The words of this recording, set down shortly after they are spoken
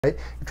Right?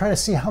 You're trying to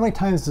see how many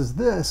times does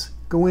this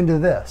go into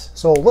this.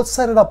 So let's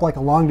set it up like a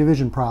long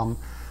division problem.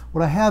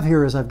 What I have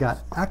here is I've got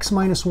x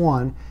minus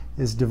 1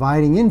 is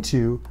dividing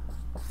into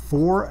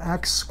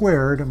 4x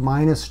squared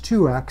minus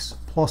 2x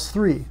plus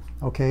 3.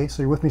 Okay,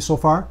 so you're with me so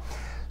far?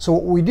 So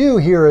what we do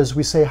here is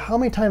we say how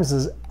many times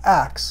does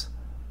x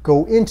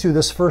go into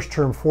this first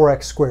term,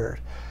 4x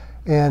squared?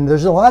 And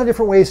there's a lot of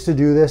different ways to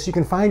do this. You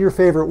can find your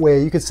favorite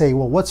way. You could say,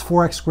 well, what's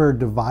 4x squared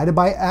divided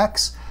by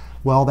x?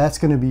 Well, that's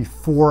going to be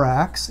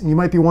 4x. And you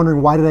might be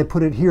wondering, why did I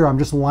put it here? I'm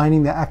just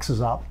lining the x's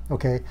up,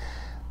 okay?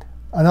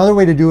 Another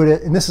way to do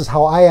it, and this is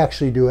how I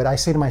actually do it, I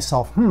say to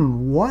myself,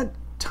 what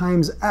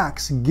times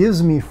x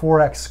gives me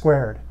 4x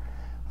squared?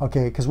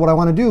 Okay, because what I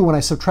want to do when I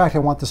subtract, I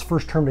want this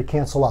first term to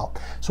cancel out.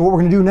 So what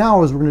we're going to do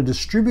now is we're going to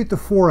distribute the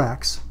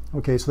 4x.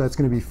 Okay, so that's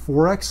going to be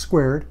 4x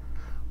squared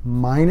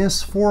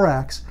minus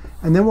 4x.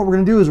 And then what we're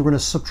going to do is we're going to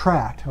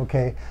subtract,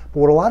 okay? But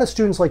what a lot of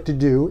students like to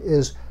do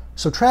is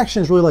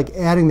subtraction is really like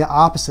adding the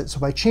opposite. So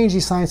if I change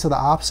these signs to the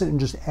opposite and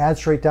just add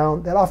straight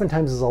down, that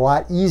oftentimes is a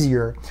lot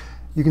easier.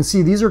 You can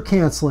see these are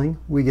canceling.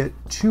 We get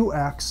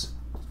 2x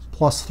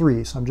plus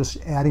 3. So I'm just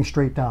adding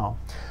straight down.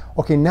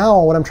 Okay,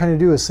 now what I'm trying to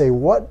do is say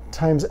what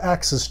times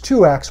x is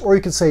 2x, or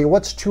you could say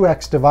what's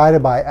 2x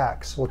divided by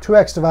x? Well,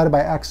 2x divided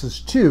by x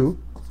is 2.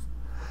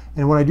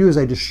 And what I do is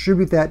I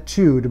distribute that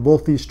 2 to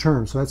both these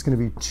terms. So that's going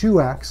to be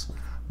 2x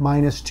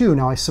minus 2.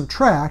 Now I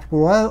subtract, but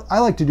what I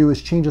like to do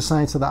is change the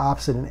signs to the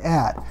opposite and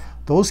add.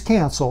 Those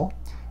cancel,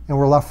 and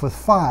we're left with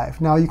 5.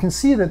 Now you can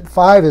see that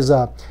 5 is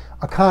a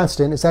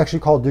constant. It's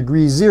actually called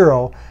degree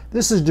 0.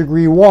 This is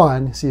degree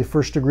 1. See,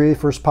 first degree,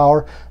 first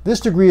power.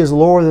 This degree is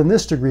lower than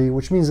this degree,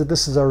 which means that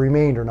this is our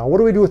remainder. Now what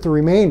do we do with the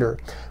remainder?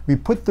 We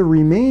put the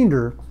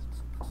remainder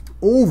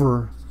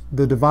over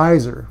the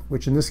divisor,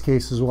 which in this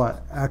case is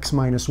what? X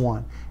minus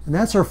 1. And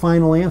that's our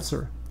final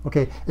answer.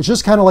 Okay, it's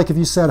just kind of like if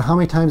you said how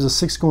many times does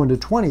 6 go into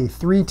 20?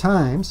 3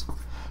 times.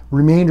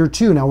 Remainder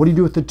 2. Now what do you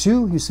do with the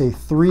 2? You say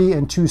 3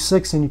 and 2,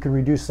 6, and you can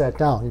reduce that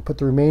down. You put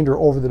the remainder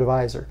over the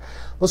divisor.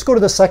 Let's go to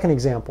the second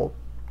example.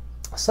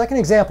 Second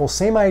example,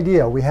 same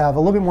idea. We have a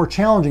little bit more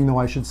challenging though,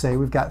 I should say.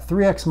 We've got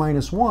 3x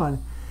minus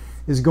 1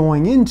 is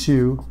going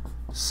into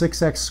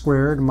 6x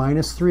squared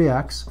minus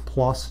 3x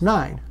plus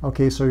 9.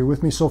 Okay, so you're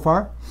with me so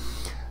far?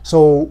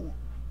 So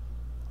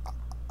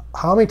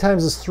how many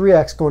times does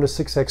 3x go into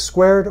 6x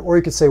squared? Or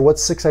you could say,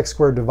 what's 6x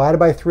squared divided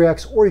by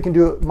 3x? Or you can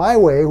do it my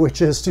way,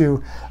 which is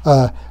to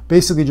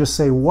basically just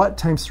say, what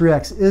times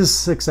 3x is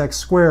 6x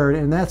squared?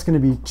 And that's going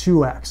to be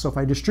 2x. So if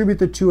I distribute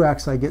the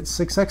 2x, I get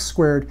 6x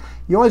squared.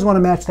 You always want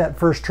to match that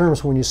first term,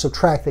 so when you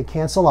subtract, they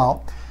cancel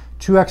out.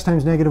 2x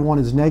times negative 1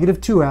 is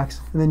negative 2x.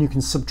 And then you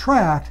can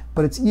subtract,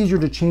 but it's easier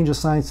to change the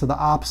signs to the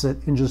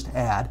opposite and just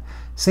add.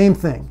 Same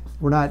thing.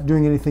 We're not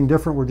doing anything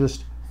different. We're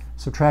just,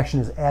 subtraction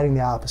is adding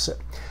the opposite.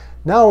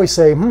 Now we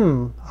say,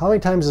 how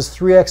many times does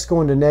 3x go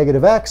into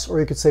negative x?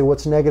 Or you could say,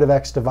 what's negative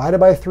x divided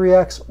by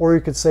 3x? Or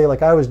you could say,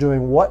 like I was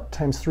doing, what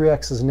times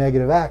 3x is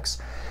negative x?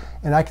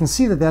 And I can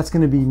see that that's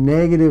going to be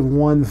negative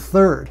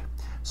 1/3.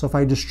 So if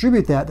I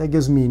distribute that, that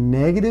gives me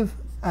negative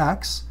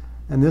x,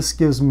 and this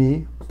gives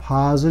me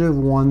positive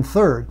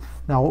 1/3.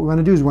 Now what we want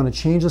to do is we want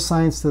to change the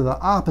signs to the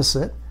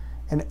opposite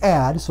and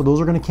add. So those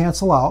are going to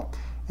cancel out.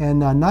 And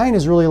 9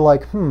 is really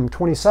like,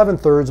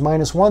 27/3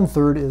 minus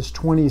 1/3 is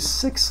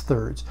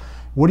 26/3.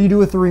 What do you do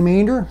with the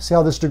remainder? See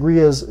how this degree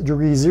is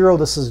degree 0,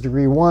 this is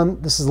degree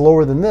 1, this is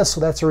lower than this, so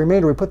that's a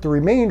remainder. We put the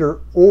remainder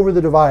over the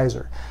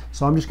divisor.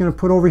 So I'm just going to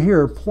put over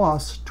here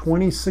plus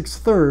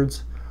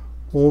 26/3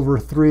 over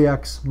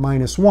 3x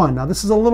minus 1. Now this is a little